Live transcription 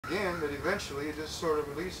again, that eventually it just sort of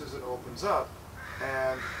releases and opens up.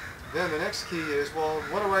 And then the next key is, well,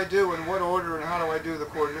 what do I do, in what order, and how do I do the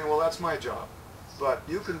coordinate? Well, that's my job. But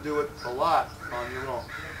you can do it a lot on your own.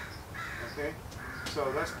 Okay?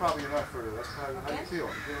 So that's probably enough for you. That's probably how you feel.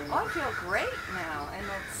 Oh, I feel great now, and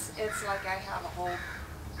it's like I have a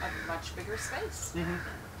much bigger space.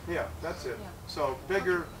 Mm-hmm. Yeah, that's it. Yeah. So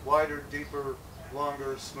bigger, wider, deeper,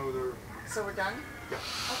 longer, smoother. So we're done? Yeah.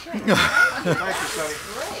 Okay. Thank you, Sonny.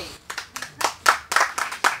 Great.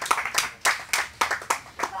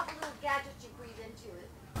 What about the little gadgets you breathe into it?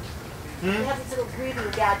 They have these little breathing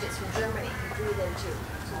gadgets from Germany you breathe into.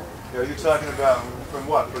 Are you talking about from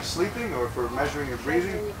what? For sleeping or for measuring your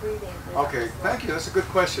breathing? Measuring your breathing. Okay, thank you. That's a good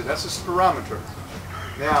question. That's a spirometer.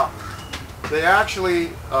 Now, they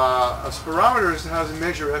actually, a spirometer is how to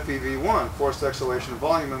measure FEV1, forced exhalation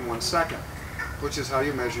volume, in 1 second, which is how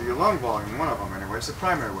you measure your lung volume, one of them anyway. It's the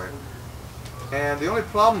primary way. And the only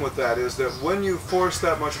problem with that is that when you force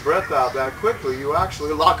that much breath out that quickly, you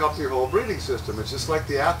actually lock up your whole breathing system. It's just like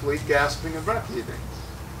the athlete gasping and breath heaving.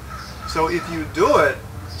 So if you do it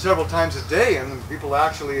several times a day, and people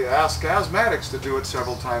actually ask asthmatics to do it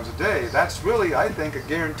several times a day, that's really, I think, a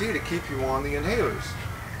guarantee to keep you on the inhalers.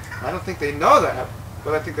 I don't think they know that,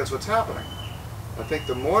 but I think that's what's happening. I think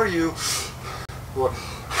the more you, like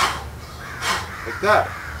that,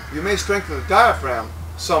 you may strengthen the diaphragm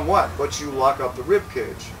somewhat, but you lock up the rib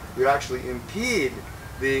cage. You actually impede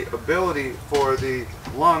the ability for the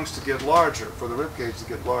lungs to get larger, for the rib cage to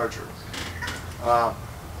get larger.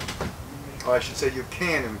 Or I should say you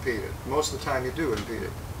can impede it. Most of the time you do impede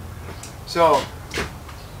it. So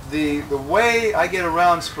the way I get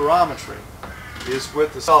around spirometry is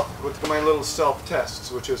with my little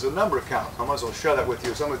self-tests, which is a number count. I might as well share that with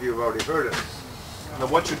you. Some of you have already heard it. Now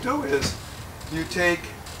what you do is you take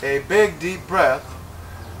a big deep breath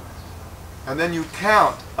and then you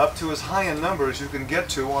count up to as high a number as you can get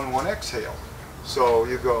to on one exhale. So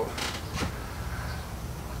you go,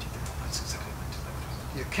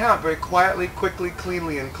 you count very quietly, quickly,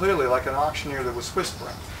 cleanly, and clearly, like an auctioneer that was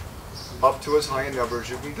whispering, up to as high a number as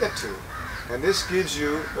you can get to. And this gives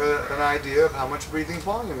you an idea of how much breathing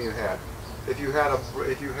volume you had. If you had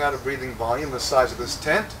a breathing volume the size of this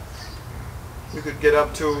tent, you could get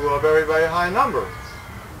up to a very, very high number.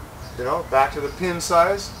 You know, back to the pin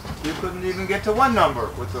size, you couldn't even get to one number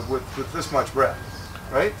with this much breath,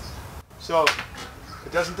 right? So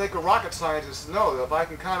it doesn't take a rocket scientist to know that if I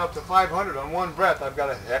can count up to 500 on one breath, I've got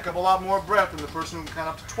a heck of a lot more breath than the person who can count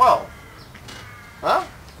up to 12. Huh?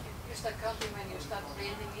 You start counting when you start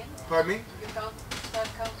breathing in? Pardon me? You start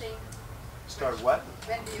counting? Start what?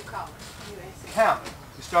 When do you count? Count.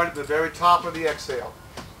 You start at the very top of the exhale.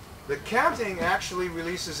 The counting actually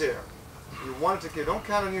releases air. You want it to get, don't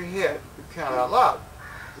count on your head, you count out loud,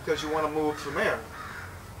 because you want to move some air.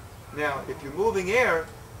 Now, if you're moving air,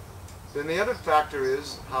 then the other factor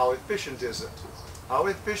is how efficient is it? How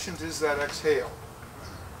efficient is that exhale?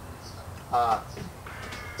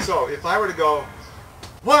 So if I were to go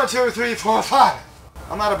 1, 2, 3, 4, 5,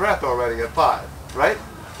 I'm out of breath already at 5, right?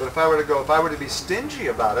 But if I were to be stingy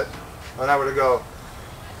about it, and I were to go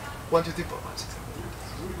 1, 2, 3, 4, 5, 6, 7,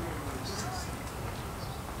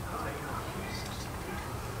 8, 9, 10.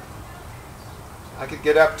 I could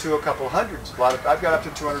get up to a couple hundreds. I've got up to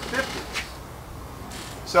 250.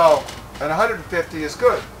 So, and 150 is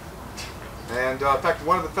good. And in fact,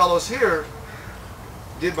 one of the fellows here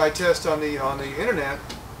did my test on the internet,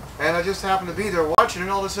 and I just happened to be there watching,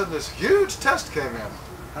 and all of a sudden this huge test came in.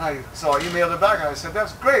 And I emailed it back, and I said,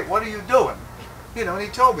 "That's great. What are you doing?" You know, and he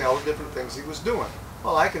told me all the different things he was doing.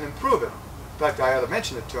 Well, I can improve it. In fact, I ought to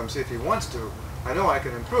mention it to him, see if he wants to. I know I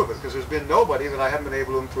can improve it, because there's been nobody that I haven't been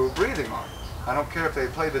able to improve breathing on. I don't care if they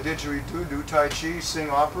play the didgeridoo, do Tai Chi,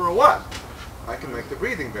 sing opera, or what. I can make the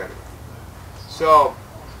breathing better. So,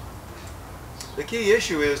 the key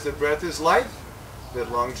issue is that breath is life,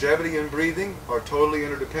 that longevity and breathing are totally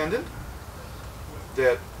interdependent,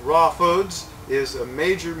 that raw foods is a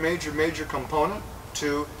major, major, major component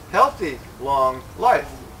to healthy, long life.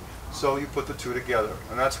 So you put the two together,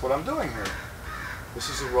 and that's what I'm doing here. This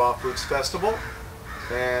is a raw foods festival,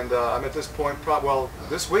 and I'm at this point,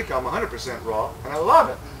 this week I'm 100% raw, and I love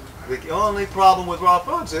it. The only problem with raw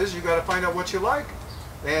foods is you got to find out what you like.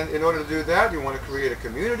 And in order to do that, you want to create a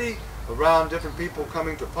community around different people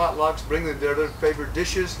coming to potlucks, bringing their favorite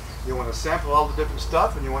dishes. You want to sample all the different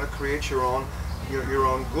stuff, and you want to create your own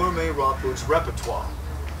gourmet raw foods repertoire.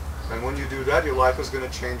 And when you do that, your life is going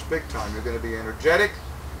to change big time. You're going to be energetic.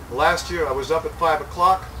 Last year, I was up at 5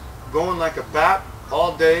 o'clock, going like a bat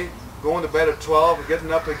all day, going to bed at 12, and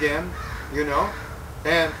getting up again, you know,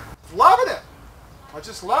 and loving it. I'm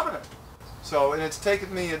just loving it. So, and it's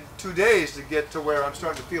taken me 2 days to get to where I'm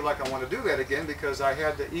starting to feel like I want to do that again, because I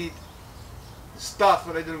had to eat stuff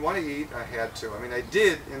that I didn't want to eat. I had to. I mean, I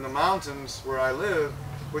did in the mountains where I live,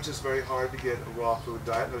 which is very hard to get a raw food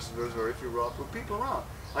diet. There's very few raw food people around.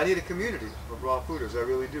 I need a community of raw fooders. I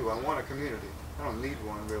really do. I want a community. I don't need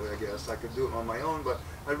one, really, I guess. I could do it on my own, but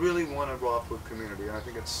I really want a raw food community. And I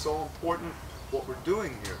think it's so important what we're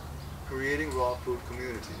doing here, creating raw food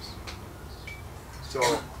communities.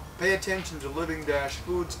 So pay attention to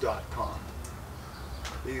living-foods.com.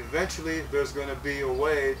 Eventually, there's going to be a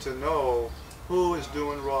way to know who is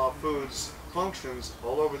doing raw foods functions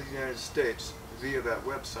all over the United States via that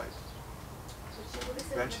website.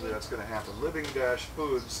 Eventually, that's going to happen.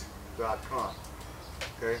 Living-foods.com.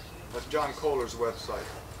 Okay, that's John Kohler's website.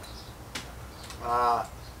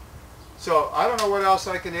 So I don't know what else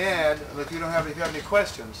I can add. If you have any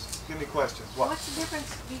questions, give me questions. What? What's the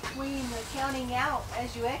difference between the counting out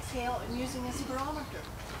as you exhale and using a spirometer?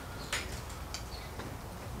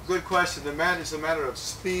 Good question. It's a matter of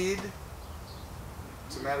speed.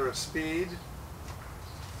 It's a matter of speed.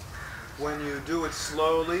 When you do it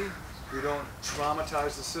slowly, you don't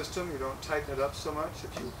traumatize the system. You don't tighten it up so much.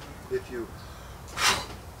 If you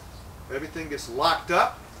everything gets locked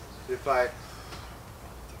up. It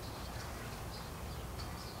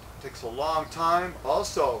takes a long time.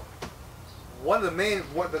 Also,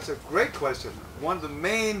 that's a great question. One of the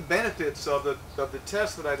main benefits of the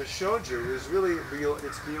test that I just showed you is really,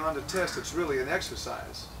 it's beyond a test, it's really an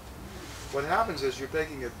exercise. What happens is you're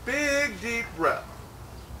taking a big deep breath,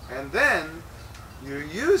 and then you're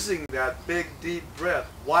using that big deep breath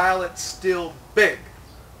while it's still big.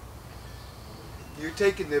 You're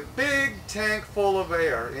taking the big tank full of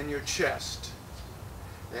air in your chest,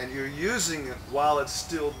 and you're using it while it's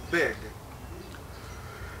still big.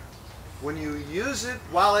 When you use it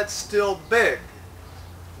while it's still big,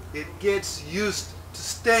 it gets used to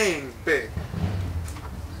staying big.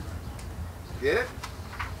 Get it?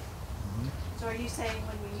 So are you saying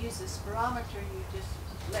when you use a spirometer, you just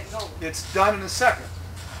let go? It's done in a second.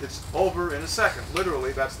 It's over in a second.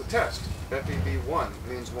 Literally, that's the test. FEV1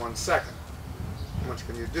 means 1 second. How much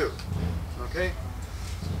can you do? Okay?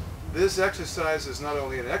 This exercise is not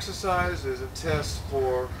only an exercise, it's a test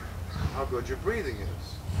for how good your breathing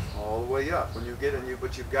is. All the way up. When you get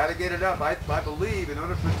but you've got to get it up. I believe in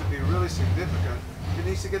order for it to be really significant, it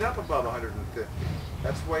needs to get up above 150.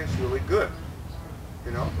 That's why it's really good.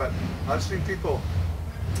 You know, but I've seen people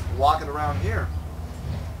walking around here,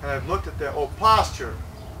 and I've looked at their posture.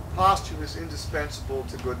 Posture is indispensable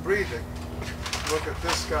to good breathing. Look at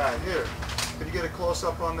this guy here. Can you get a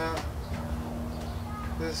close-up on that?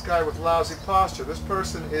 This guy with lousy posture. This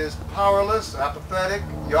person is powerless, apathetic,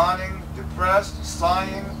 yawning, depressed,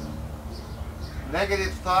 sighing,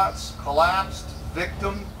 negative thoughts, collapsed,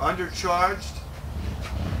 victim, undercharged.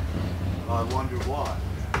 I wonder why.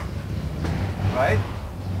 Right?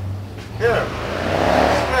 Here.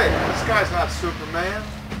 Straight. This guy's not Superman,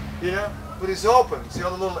 you know, but he's open. See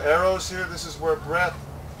all the little arrows here? This is where breath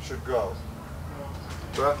should go.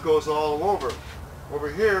 Breath goes all over. Over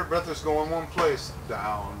here, breath is going one place,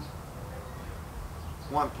 down.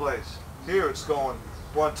 One place. Here it's going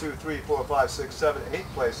 1, 2, 3, 4, 5, 6, 7, 8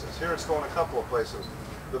 places. Here it's going a couple of places.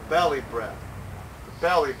 The belly breath. The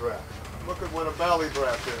belly breath. Look at what a belly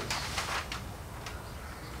breath is.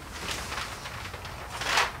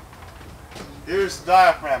 Here's the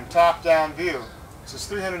diaphragm, top-down view. This is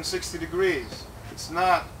 360 degrees. It's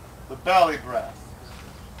not the belly breath.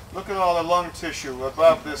 Look at all the lung tissue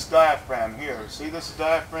above this diaphragm here. See this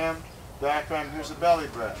diaphragm? Diaphragm, here's the belly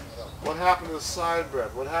breath. What happened to the side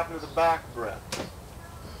breath? What happened to the back breath?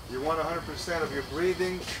 You want 100% of your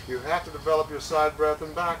breathing, you have to develop your side breath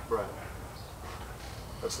and back breath.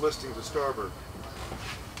 That's listing to starboard.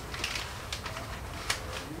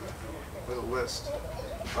 Little list.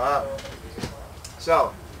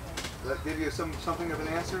 So, does that give you something of an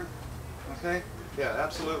answer? Okay? Yeah,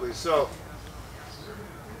 absolutely. So,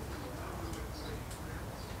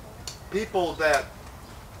 people that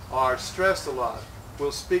are stressed a lot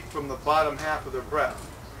will speak from the bottom half of their breath.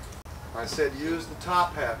 I said use the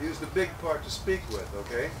top half, use the big part to speak with,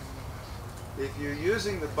 okay? If you're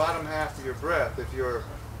using the bottom half of your breath, if you're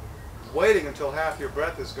waiting until half your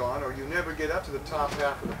breath is gone, or you never get up to the top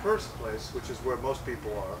half in the first place, which is where most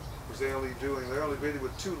people are, because they're only breathing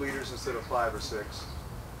with 2 liters instead of 5 or 6,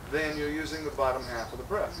 then you're using the bottom half of the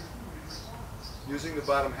breath. Using the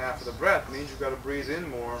bottom half of the breath means you've got to breathe in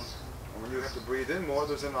more. And when you have to breathe in more,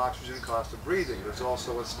 there's an oxygen cost of breathing. There's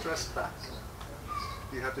also a stress factor.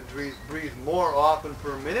 You have to breathe more often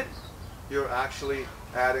per minute. You're actually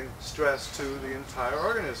adding stress to the entire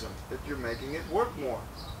organism. You're making it work more.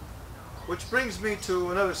 which brings me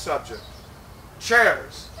to another subject.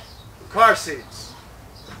 Chairs, car seats.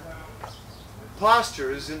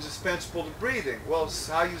 Posture is indispensable to breathing. Well, it's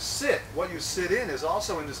how you sit. What you sit in is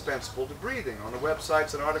also indispensable to breathing. On the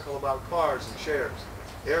website's an article about cars and chairs,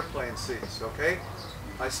 airplane seats, okay?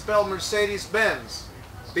 I spell Mercedes-Benz,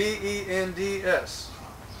 B-E-N-D-S,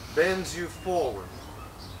 bends you forward.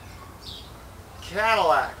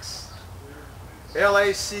 Cadillacs,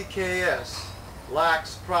 L-A-C-K-S,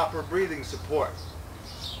 lacks proper breathing support.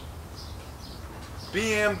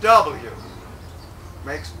 BMW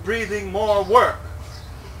makes breathing more work.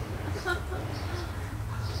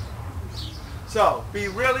 So, be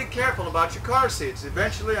really careful about your car seats.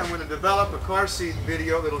 Eventually, I'm going to develop a car seat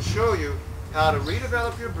video that'll show you how to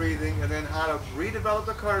redevelop your breathing and then how to redevelop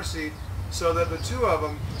the car seat so that the two of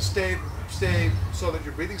them stay so that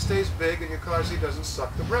your breathing stays big and your car seat doesn't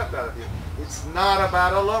suck the breath out of you. It's not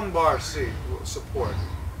about a lumbar seat support.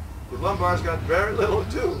 Your lumbar's got very little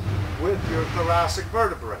to do with your thoracic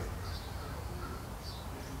vertebrae.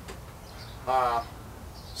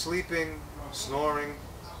 Sleeping, snoring,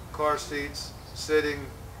 car seats, sitting,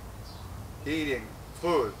 eating,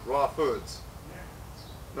 food, raw foods.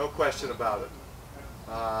 No question about it.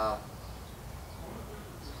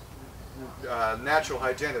 Natural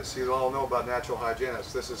hygienists, you all know about natural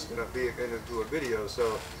hygienists. This is going to be into a video,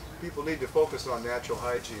 so people need to focus on natural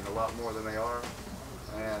hygiene a lot more than they are,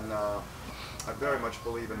 and I very much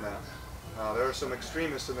believe in that. There are some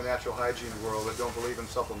extremists in the natural hygiene world that don't believe in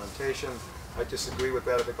supplementation. I disagree with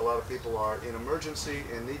that. I think a lot of people are in emergency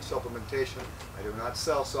and need supplementation. I do not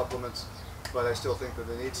sell supplements, but I still think that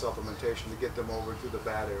they need supplementation to get them over to the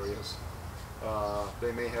bad areas.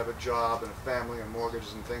 They may have a job and a family and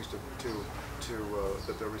mortgages and things that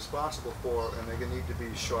they're responsible for, and they need to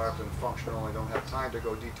be sharp and functional. They don't have time to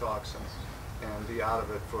go detox and be out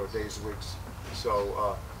of it for days and weeks.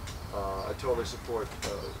 So I totally support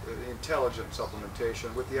intelligent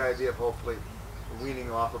supplementation with the idea of hopefully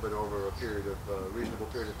weaning off of it over a period of reasonable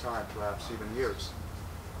period of time, perhaps even years.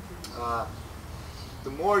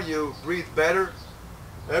 The more you breathe better,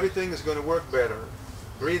 everything is going to work better.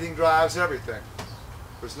 Breathing drives everything.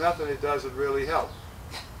 There's nothing it does that really help.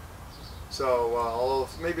 So although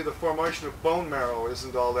maybe the formation of bone marrow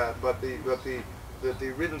isn't all that, but the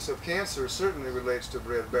riddance of cancer certainly relates to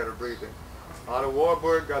better breathing. Otto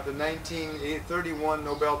Warburg got the 1931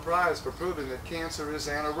 Nobel Prize for proving that cancer is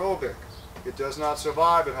anaerobic. It does not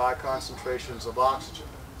survive at high concentrations of oxygen.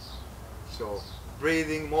 So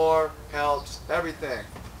breathing more helps everything.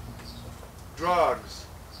 Drugs.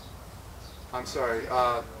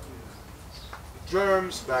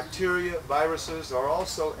 Germs, bacteria, viruses are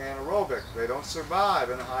also anaerobic. They don't survive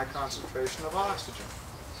in a high concentration of oxygen.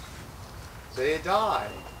 They die.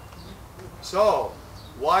 So,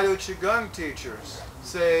 why do Qigong teachers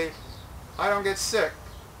say, I don't get sick?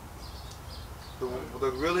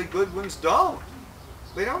 The really good ones don't.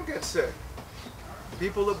 They don't get sick.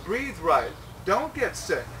 People that breathe right don't get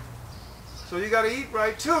sick. So you got to eat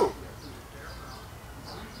right too.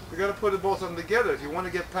 You got to put both of them together. If you want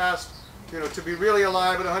to get past, to be really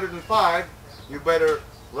alive at 105, you better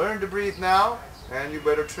learn to breathe now, and you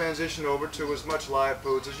better transition over to as much live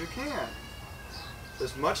foods as you can.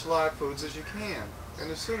 As much live foods as you can,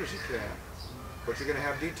 and as soon as you can. But you're going to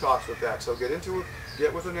have detox with that. So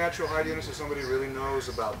get with a natural hygienist or somebody who really knows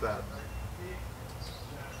about that.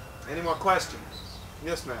 Any more questions?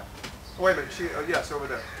 Yes, ma'am. Oh, wait a minute. Yes, over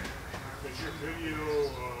there. Does your video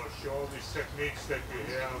show all these techniques that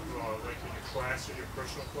you have, like in your classes, your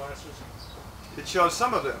personal classes? It shows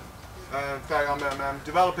some of them. In fact, I'm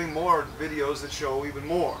developing more videos that show even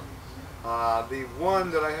more. The one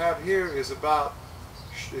that I have here is about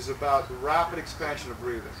rapid expansion of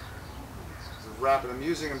breathing.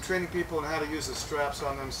 I'm training people on how to use the straps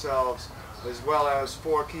on themselves, as well as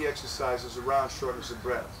 4 key exercises around shortness of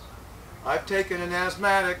breath. I've taken an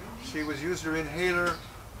asthmatic. She used her inhaler.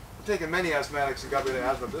 I've taken many asthmatics and got rid of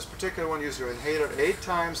asthma. This particular one used her inhaler 8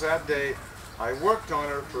 times that day. I worked on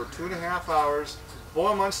her for 2.5 hours.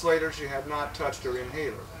 4 months later, she had not touched her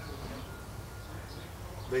inhaler.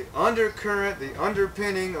 The undercurrent, the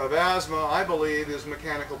underpinning of asthma, I believe, is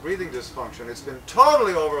mechanical breathing dysfunction. It's been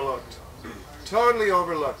totally overlooked. Totally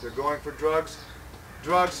overlooked. They're going for drugs,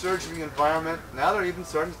 surgery, environment. Now they're even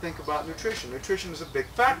starting to think about nutrition. Nutrition is a big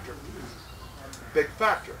factor. Big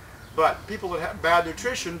factor. But people that have bad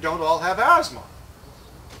nutrition don't all have asthma.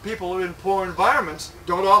 People in poor environments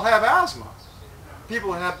don't all have asthma.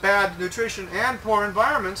 People that have bad nutrition and poor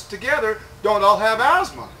environments together don't all have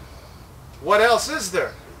asthma. What else is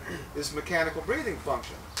there? Is mechanical breathing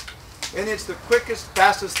function. And it's the quickest,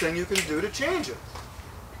 fastest thing you can do to change it.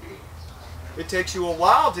 It takes you a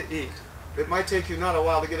while to eat. it might take you not a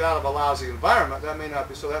while to get out of a lousy environment. That may not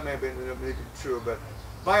be so. That may be true, but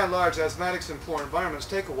by and large, asthmatics in poor environments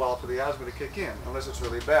take a while for the asthma to kick in, unless it's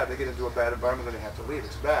really bad. They get into a bad environment, then they have to leave.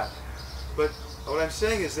 It's bad. But what I'm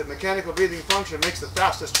saying is that mechanical breathing function makes the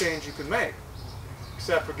fastest change you can make,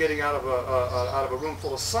 except for getting out of a room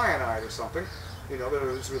full of cyanide or something, you know, that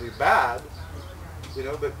is really bad, you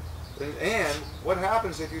know. But and what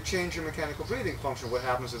happens if you change your mechanical breathing function? What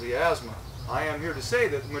happens to the asthma? I am here to say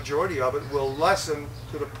that the majority of it will lessen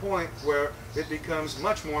to the point where it becomes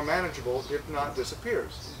much more manageable, if not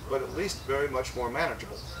disappears, but at least very much more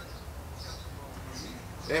manageable.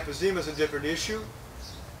 Emphysema is a different issue.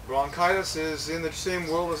 Bronchitis is in the same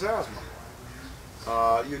world as asthma.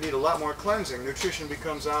 You need a lot more cleansing. Nutrition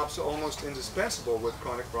becomes almost indispensable with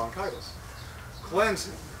chronic bronchitis.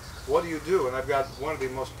 Cleansing. What do you do? And I've got one of the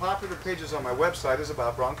most popular pages on my website is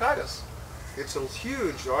about bronchitis. It's a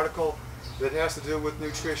huge article that has to do with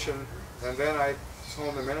nutrition, and then I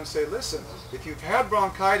hone them in and say, listen, if you've had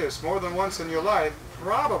bronchitis more than once in your life,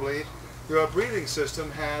 probably your breathing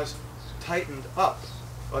system has tightened up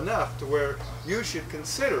enough to where you should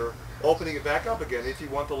consider opening it back up again if you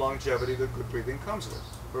want the longevity that good breathing comes with,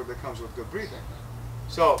 or that comes with good breathing.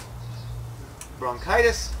 So,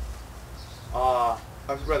 bronchitis,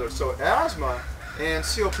 so asthma and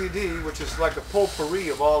COPD, which is like the potpourri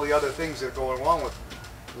of all the other things that go along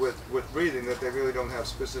with breathing that they really don't have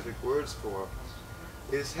specific words for,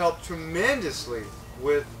 is helped tremendously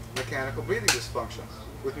with mechanical breathing dysfunction,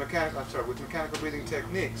 with mechanical breathing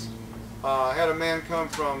techniques. I had a man come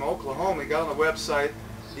from Oklahoma. He got on the website.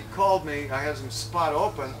 He called me. I had some spot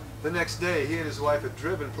open. The next day, he and his wife had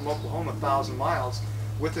driven from Oklahoma 1,000 miles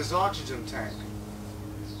with his oxygen tank.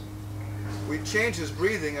 We changed his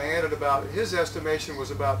breathing. I added his estimation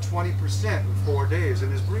was about 20% in 4 days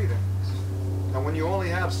in his breathing. Now, when you only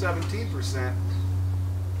have 17%,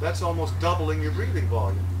 that's almost doubling your breathing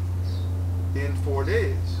volume in 4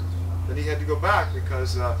 days. Then he had to go back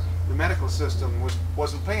because the medical system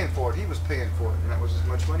wasn't paying for it. He was paying for it, and that was as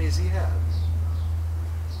much money as he had.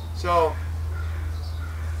 So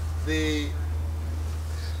the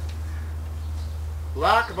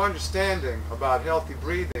lack of understanding about healthy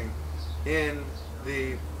breathing in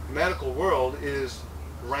the medical world is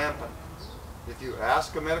rampant. If you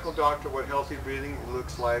ask a medical doctor what healthy breathing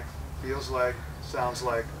looks like, feels like, sounds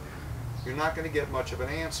like, you're not going to get much of an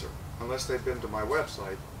answer unless they've been to my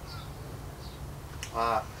website.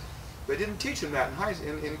 They didn't teach them that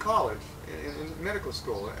in college, in medical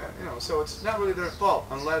school, you know. So it's not really their fault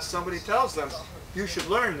unless somebody tells them you should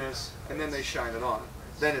learn this, and then they shine it on.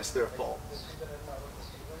 Then it's their fault.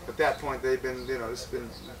 At that point, they've been, you know, it's been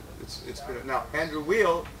now. Andrew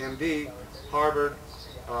Weil, MD, Harvard.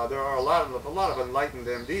 There are a lot of enlightened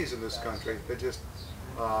MDs in this country. They just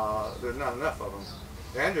there's not enough of them.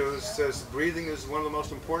 Andrew says breathing is one of the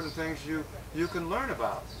most important things you can learn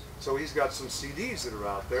about. So he's got some CDs that are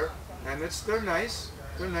out there, and they're nice.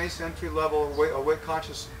 They're nice entry-level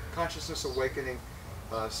consciousness awakening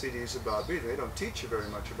CDs about breathing. They don't teach you very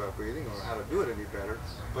much about breathing or how to do it any better,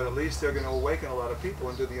 but at least they're going to awaken a lot of people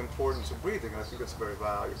into the importance of breathing. I think it's very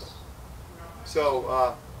valuable.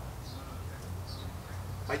 So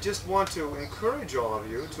I just want to encourage all of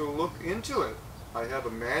you to look into it. I have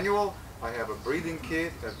a manual. I have a breathing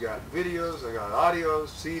kit. I've got videos. I've got audios,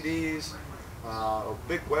 CDs, a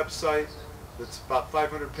big website that's about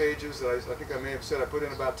 500 pages. That I think I may have said I put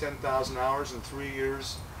in about 10,000 hours in 3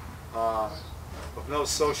 years of no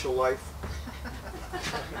social life.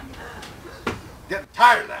 Getting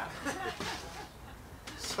tired of that.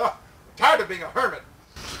 So tired of being a hermit.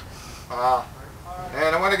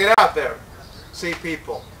 And I want to get out there, see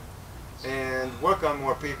people, and work on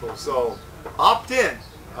more people. So opt in.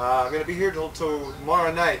 I'm going to be here till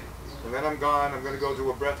tomorrow night, and then I'm gone. I'm going to go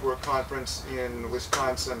to a breathwork conference in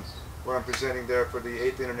Wisconsin, where I'm presenting there for the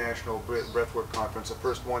 8th International Breathwork Conference, the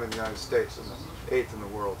first one in the United States and the 8th in the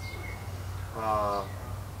world. I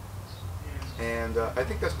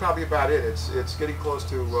think that's probably about it. It's getting close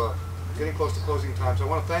to closing time. So I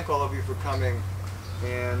want to thank all of you for coming.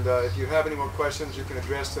 And if you have any more questions, you can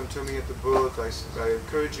address them to me at the booth. I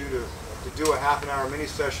encourage you to do a half-an-hour mini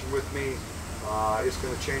session with me. It's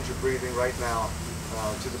going to change your breathing right now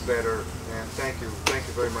to the better. And thank you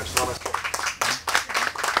very much. Namaste.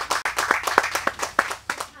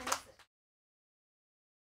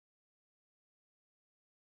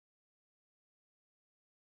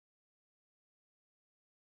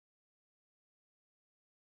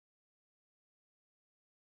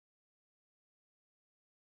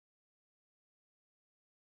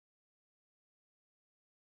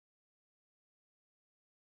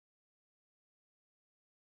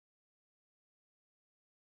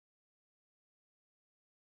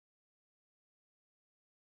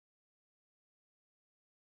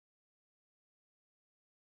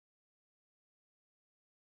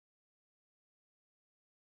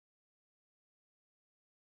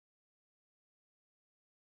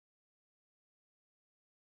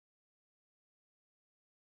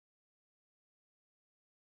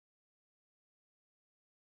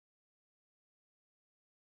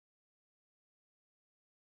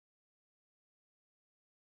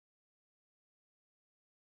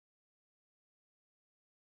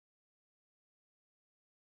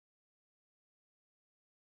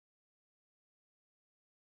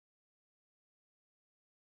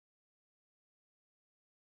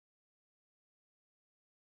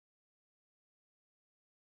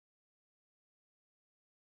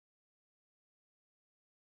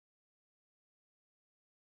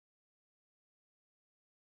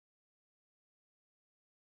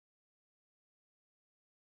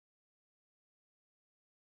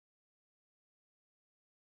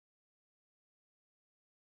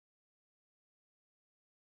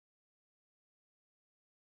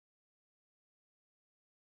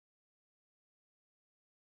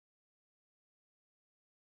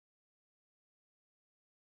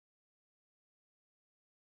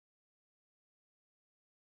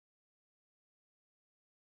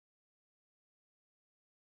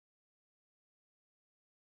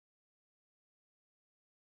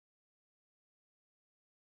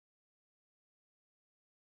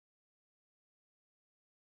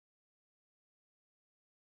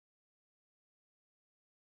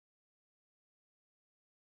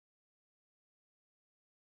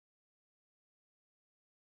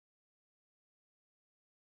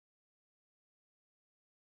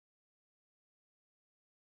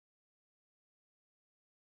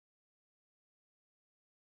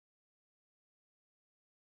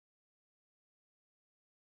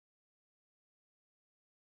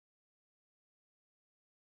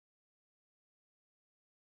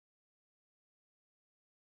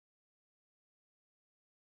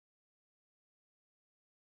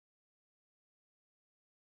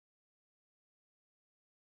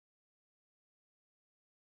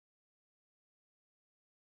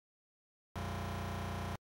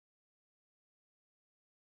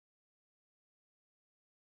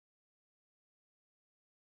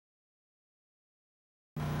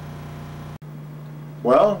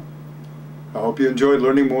 Well, I hope you enjoyed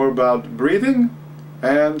learning more about breathing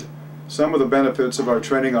and some of the benefits of our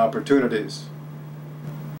training opportunities.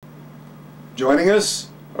 Joining us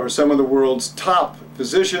are some of the world's top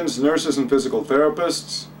physicians, nurses, and physical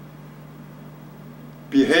therapists,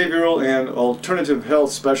 behavioral and alternative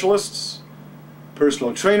health specialists,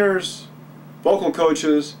 personal trainers, vocal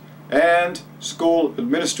coaches, and school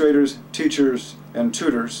administrators, teachers, and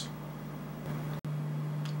tutors.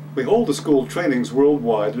 We hold the school trainings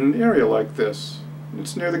worldwide in an area like this.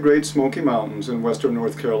 It's near the Great Smoky Mountains in western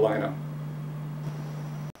North Carolina.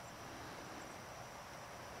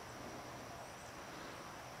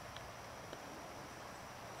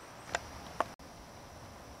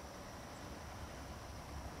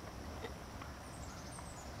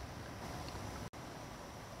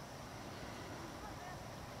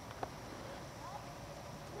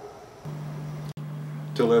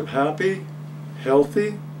 To live happy,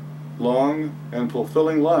 healthy, long, and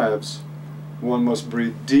fulfilling lives, one must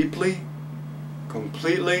breathe deeply,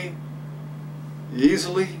 completely,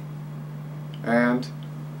 easily, and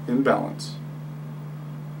in balance.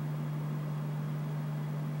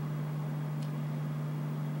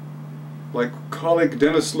 Like colleague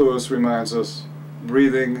Dennis Lewis reminds us,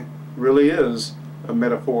 breathing really is a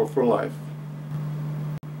metaphor for life.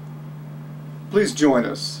 Please join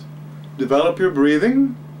us. Develop your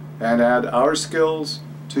breathing and add our skills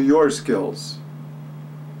to your skills.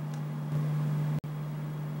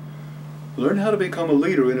 Learn how to become a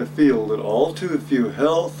leader in a field that all too few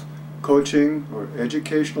health, coaching, or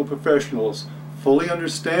educational professionals fully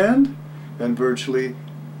understand and virtually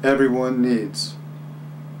everyone needs.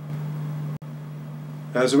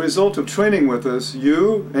 As a result of training with us,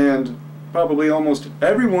 you and probably almost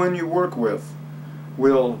everyone you work with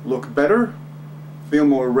will look better, feel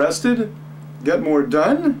more rested, get more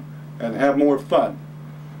done, and have more fun.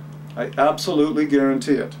 I absolutely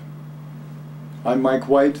guarantee it. I'm Mike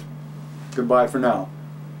White. Goodbye for now.